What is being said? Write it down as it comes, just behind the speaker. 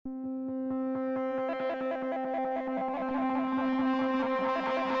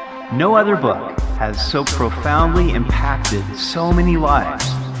No other book has so profoundly impacted so many lives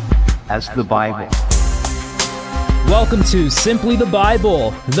as the Bible. Welcome to Simply the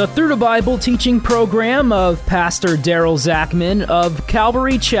Bible, the Through the Bible teaching program of Pastor Daryl Zachman of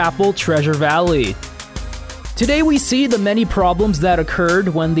Calvary Chapel, Treasure Valley. Today we see the many problems that occurred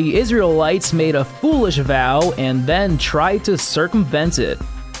when the Israelites made a foolish vow and then tried to circumvent it.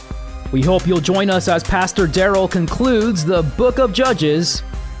 We hope you'll join us as Pastor Daryl concludes the book of Judges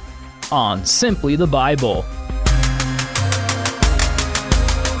on Simply the Bible.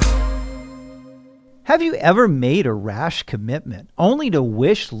 Have you ever made a rash commitment only to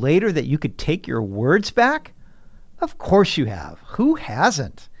wish later that you could take your words back? Of course you have. Who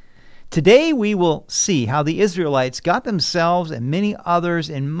hasn't? Today we will see how the Israelites got themselves and many others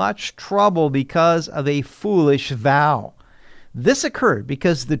in much trouble because of a foolish vow. This occurred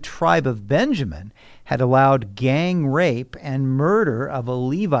because the tribe of Benjamin had allowed gang rape and murder of a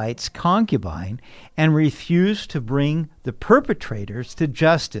Levite's concubine and refused to bring the perpetrators to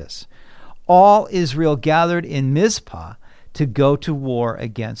justice. All Israel gathered in Mizpah to go to war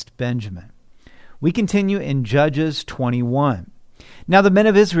against Benjamin. We continue in Judges 21. Now the men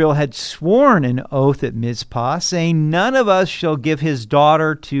of Israel had sworn an oath at Mizpah, saying, "None of us shall give his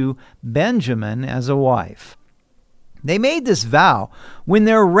daughter to Benjamin as a wife." They made this vow when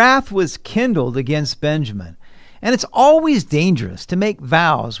their wrath was kindled against Benjamin. And it's always dangerous to make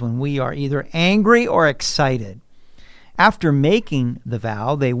vows when we are either angry or excited. After making the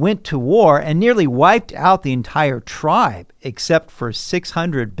vow, they went to war and nearly wiped out the entire tribe, except for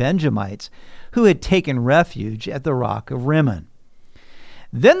 600 Benjamites who had taken refuge at the rock of Rimmon.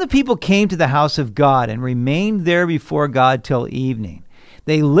 Then the people came to the house of God and remained there before God till evening.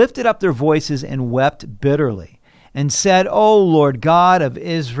 They lifted up their voices and wept bitterly, and said, "O Lord God of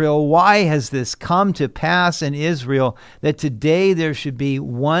Israel, why has this come to pass in Israel, that today there should be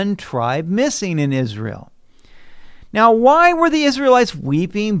one tribe missing in Israel?" Now, why were the Israelites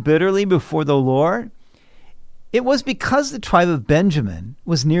weeping bitterly before the Lord? It was because the tribe of Benjamin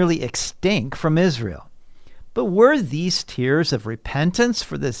was nearly extinct from Israel. But were these tears of repentance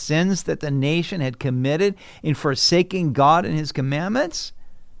for the sins that the nation had committed in forsaking God and his commandments?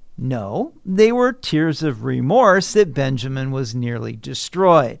 No, they were tears of remorse that Benjamin was nearly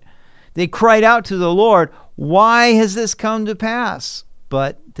destroyed. They cried out to the Lord, "Why has this come to pass?"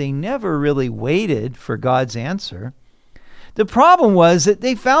 But they never really waited for God's answer. The problem was that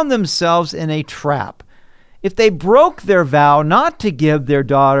they found themselves in a trap. If they broke their vow not to give their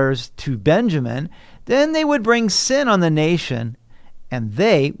daughters to Benjamin, then they would bring sin on the nation, and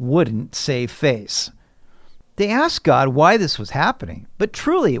they wouldn't save face. They asked God why this was happening, but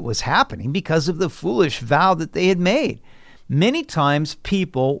truly it was happening because of the foolish vow that they had made. Many times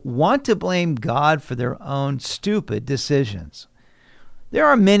people want to blame God for their own stupid decisions. There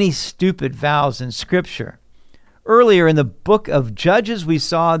are many stupid vows in Scripture. Earlier in the book of Judges, we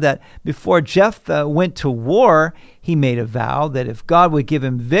saw that before Jephthah went to war, he made a vow that if God would give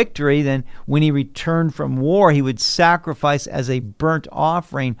him victory, then when he returned from war, he would sacrifice as a burnt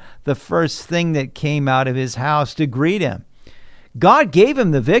offering the first thing that came out of his house to greet him. God gave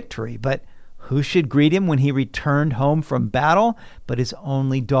him the victory, but who should greet him when he returned home from battle but his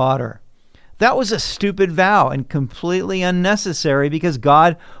only daughter? That was a stupid vow and completely unnecessary because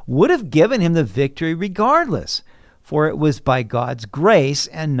God would have given him the victory regardless, for it was by God's grace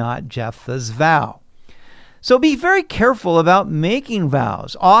and not Jephthah's vow. So be very careful about making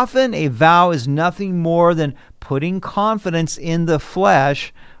vows. Often a vow is nothing more than putting confidence in the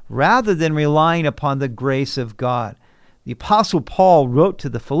flesh rather than relying upon the grace of God. The Apostle Paul wrote to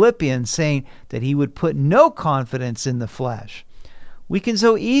the Philippians saying that he would put no confidence in the flesh. We can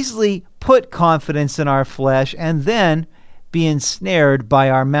so easily put confidence in our flesh and then be ensnared by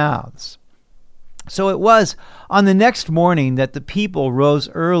our mouths. So it was on the next morning that the people rose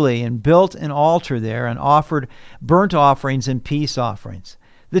early and built an altar there and offered burnt offerings and peace offerings.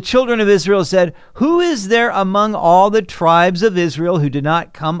 The children of Israel said, "Who is there among all the tribes of Israel who did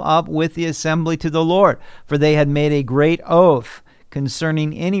not come up with the assembly to the Lord? For they had made a great oath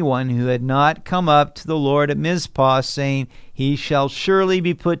concerning anyone who had not come up to the Lord at Mizpah, saying, he shall surely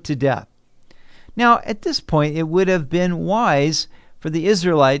be put to death." Now, at this point, it would have been wise for the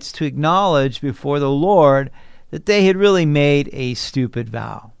Israelites to acknowledge before the Lord that they had really made a stupid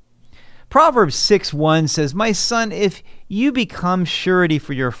vow. Proverbs 6:1 says, "My son, if you become surety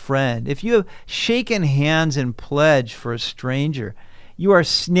for your friend, if you have shaken hands in pledge for a stranger, you are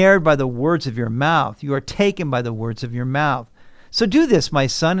snared by the words of your mouth. You are taken by the words of your mouth. So do this, my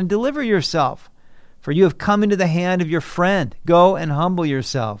son, and deliver yourself. For you have come into the hand of your friend. Go and humble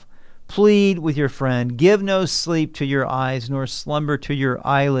yourself. Plead with your friend. Give no sleep to your eyes, nor slumber to your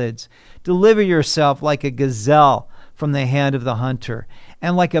eyelids. Deliver yourself like a gazelle from the hand of the hunter,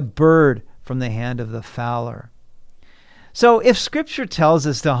 and like a bird from the hand of the fowler. So if Scripture tells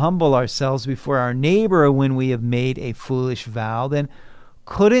us to humble ourselves before our neighbor when we have made a foolish vow, then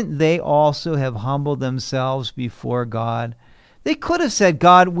couldn't they also have humbled themselves before God? They could have said,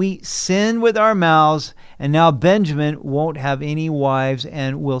 God, we sinned with our mouths, and now Benjamin won't have any wives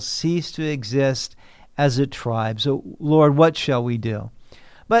and will cease to exist as a tribe. So, Lord, what shall we do?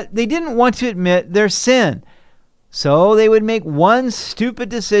 But they didn't want to admit their sin. So they would make one stupid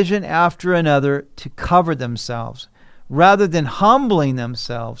decision after another to cover themselves, rather than humbling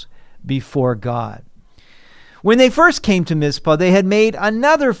themselves before God. When they first came to Mizpah, they had made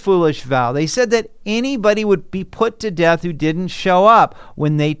another foolish vow. They said that anybody would be put to death who didn't show up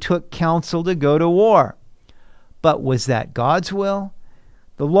when they took counsel to go to war. But was that God's will?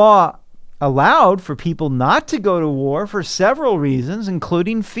 The law allowed for people not to go to war for several reasons,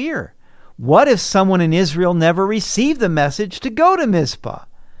 including fear. What if someone in Israel never received the message to go to Mizpah?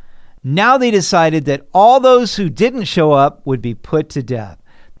 Now they decided that all those who didn't show up would be put to death.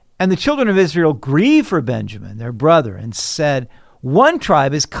 And the children of Israel grieved for Benjamin, their brother, and said, "One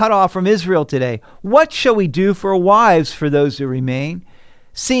tribe is cut off from Israel today. What shall we do for wives for those who remain?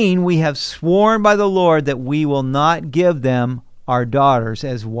 Seeing we have sworn by the Lord that we will not give them our daughters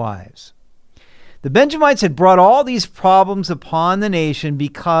as wives." The Benjamites had brought all these problems upon the nation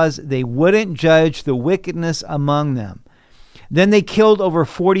because they wouldn't judge the wickedness among them. Then they killed over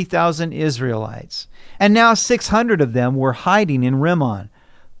 40,000 Israelites, and now 600 of them were hiding in Rimmon.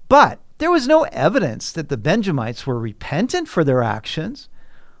 But there was no evidence that the Benjamites were repentant for their actions.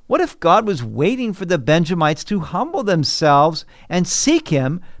 What if God was waiting for the Benjamites to humble themselves and seek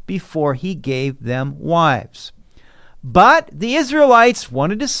him before he gave them wives? But the Israelites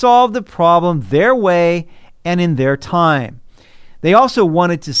wanted to solve the problem their way and in their time. They also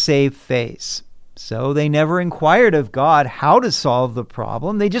wanted to save face. So they never inquired of God how to solve the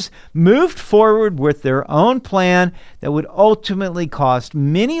problem. They just moved forward with their own plan that would ultimately cost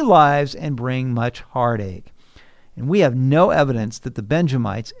many lives and bring much heartache. And we have no evidence that the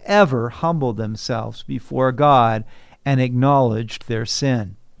Benjamites ever humbled themselves before God and acknowledged their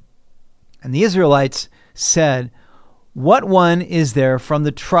sin. And the Israelites said, "What one is there from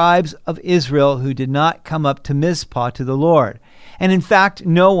the tribes of Israel who did not come up to Mizpah to the Lord?" And in fact,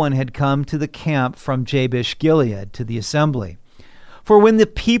 no one had come to the camp from Jabesh Gilead to the assembly. For when the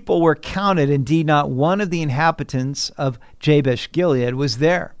people were counted, indeed not one of the inhabitants of Jabesh Gilead was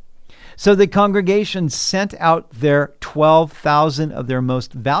there. So the congregation sent out their 12,000 of their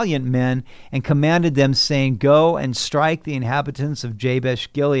most valiant men and commanded them, saying, "Go and strike the inhabitants of Jabesh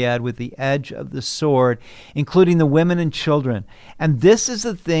Gilead with the edge of the sword, including the women and children. And this is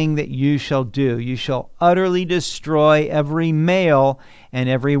the thing that you shall do. You shall utterly destroy every male and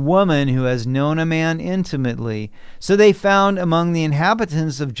every woman who has known a man intimately." So they found among the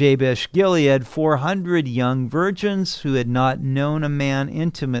inhabitants of Jabesh Gilead 400 young virgins who had not known a man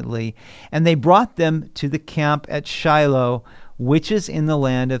intimately, and they brought them to the camp at Shiloh, which is in the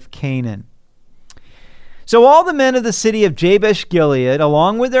land of Canaan. So all the men of the city of Jabesh Gilead,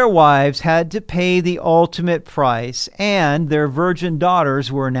 along with their wives, had to pay the ultimate price, and their virgin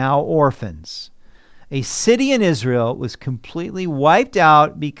daughters were now orphans. A city in Israel was completely wiped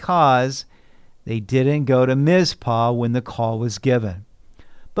out because they didn't go to Mizpah when the call was given.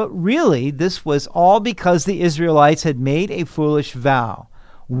 But really, this was all because the Israelites had made a foolish vow.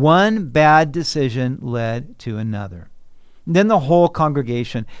 One bad decision led to another. Then the whole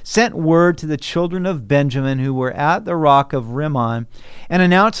congregation sent word to the children of Benjamin who were at the rock of Rimmon and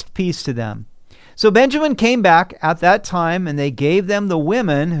announced peace to them. So Benjamin came back at that time, and they gave them the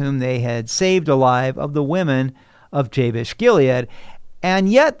women whom they had saved alive of the women of Jabesh Gilead, and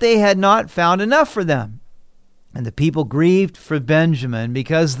yet they had not found enough for them. And the people grieved for Benjamin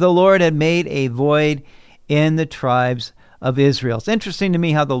because the Lord had made a void in the tribes of Israel. It's interesting to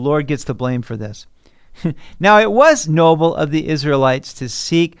me how the Lord gets the blame for this. Now, it was noble of the Israelites to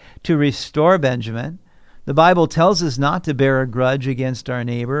seek to restore Benjamin. The Bible tells us not to bear a grudge against our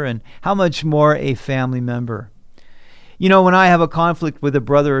neighbor, and how much more a family member. You know, when I have a conflict with a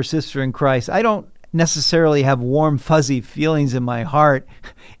brother or sister in Christ, I don't necessarily have warm, fuzzy feelings in my heart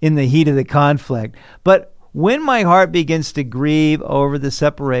in the heat of the conflict. But when my heart begins to grieve over the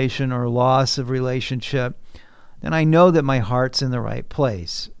separation or loss of relationship, then I know that my heart's in the right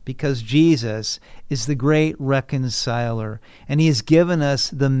place, because Jesus is the great reconciler, and he has given us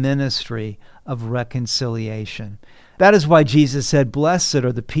the ministry of reconciliation. That is why Jesus said, "Blessed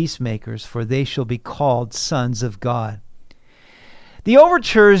are the peacemakers, for they shall be called sons of God." The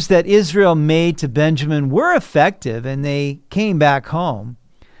overtures that Israel made to Benjamin were effective, and they came back home.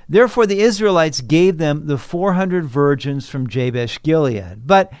 Therefore, the Israelites gave them the 400 virgins from Jabesh Gilead.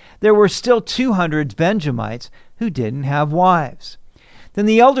 But there were still 200 Benjamites who didn't have wives. Then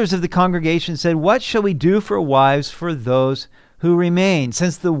the elders of the congregation said, "What shall we do for wives for those who remain,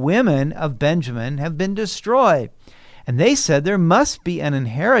 since the women of Benjamin have been destroyed?" And they said, "There must be an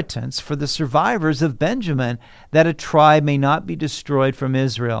inheritance for the survivors of Benjamin, that a tribe may not be destroyed from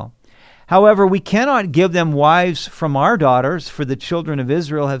Israel. However, we cannot give them wives from our daughters, for the children of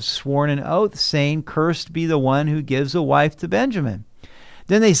Israel have sworn an oath, saying, 'Cursed be the one who gives a wife to Benjamin.'"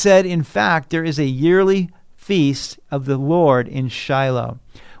 Then they said, "In fact, there is a yearly feast of the Lord in Shiloh,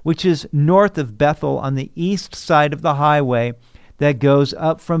 which is north of Bethel on the east side of the highway that goes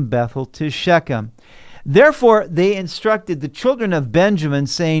up from Bethel to Shechem." Therefore they instructed the children of Benjamin,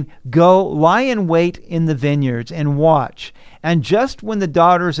 saying, "Go lie in wait in the vineyards and watch. And just when the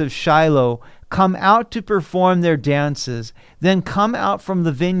daughters of Shiloh come out to perform their dances, then come out from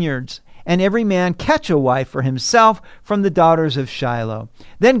the vineyards, and every man catch a wife for himself from the daughters of Shiloh.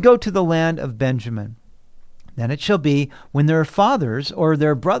 Then go to the land of Benjamin. Then it shall be, when their fathers or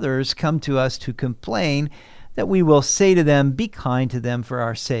their brothers come to us to complain, that we will say to them, 'Be kind to them for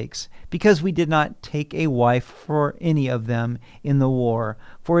our sakes, because we did not take a wife for any of them in the war.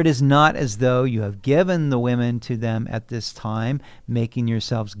 For it is not as though you have given the women to them at this time, making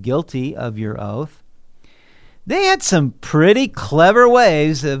yourselves guilty of your oath.'" They had some pretty clever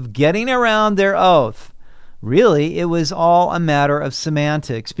ways of getting around their oath. Really, it was all a matter of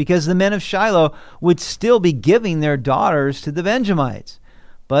semantics, because the men of Shiloh would still be giving their daughters to the Benjamites.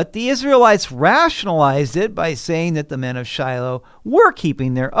 But the Israelites rationalized it by saying that the men of Shiloh were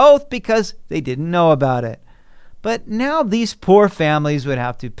keeping their oath because they didn't know about it. But now these poor families would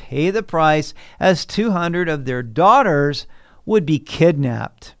have to pay the price, as 200 of their daughters would be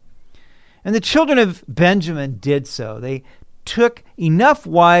kidnapped. And the children of Benjamin did so. They took enough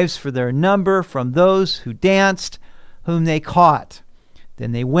wives for their number from those who danced, whom they caught.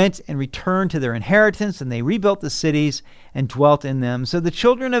 Then they went and returned to their inheritance, and they rebuilt the cities and dwelt in them. So the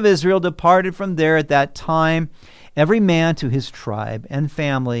children of Israel departed from there at that time, every man to his tribe and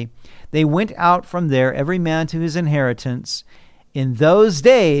family. They went out from there, every man to his inheritance. In those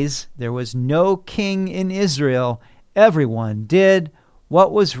days there was no king in Israel. Everyone did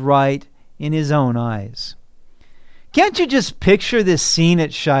what was right in his own eyes. Can't you just picture this scene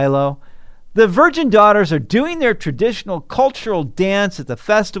at Shiloh? The virgin daughters are doing their traditional cultural dance at the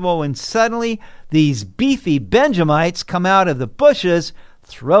festival when suddenly these beefy Benjamites come out of the bushes,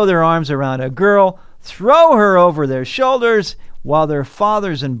 throw their arms around a girl, throw her over their shoulders, while their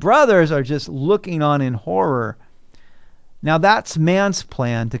fathers and brothers are just looking on in horror. Now that's man's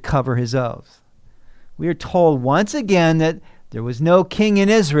plan to cover his oath. We are told once again that there was no king in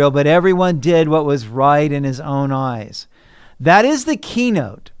Israel, but everyone did what was right in his own eyes. That is the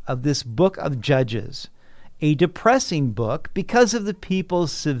keynote of this book of Judges, a depressing book because of the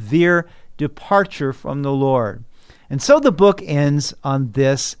people's severe departure from the Lord. And so the book ends on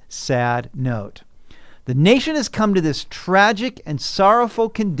this sad note. The nation has come to this tragic and sorrowful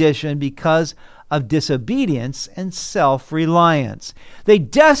condition because of disobedience and self-reliance. They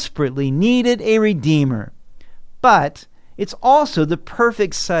desperately needed a redeemer. But it's also the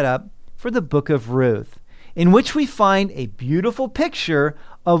perfect setup for the book of Ruth, in which we find a beautiful picture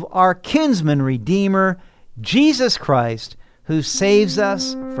of our kinsman redeemer, Jesus Christ, who saves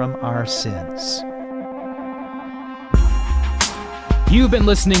us from our sins. You've been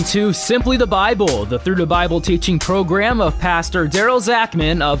listening to Simply the Bible, the Through the Bible teaching program of Pastor Daryl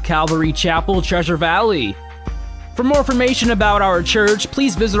Zachman of Calvary Chapel, Treasure Valley. For more information about our church,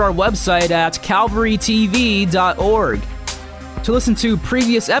 please visit our website at calvarytv.org. To listen to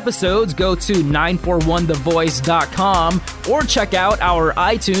previous episodes, go to 941thevoice.com or check out our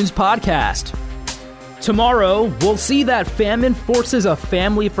iTunes podcast. Tomorrow, we'll see that famine forces a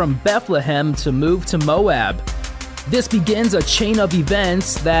family from Bethlehem to move to Moab. This begins a chain of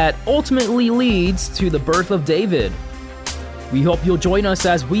events that ultimately leads to the birth of David. We hope you'll join us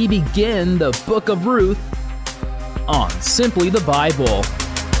as we begin the book of Ruth on Simply the Bible.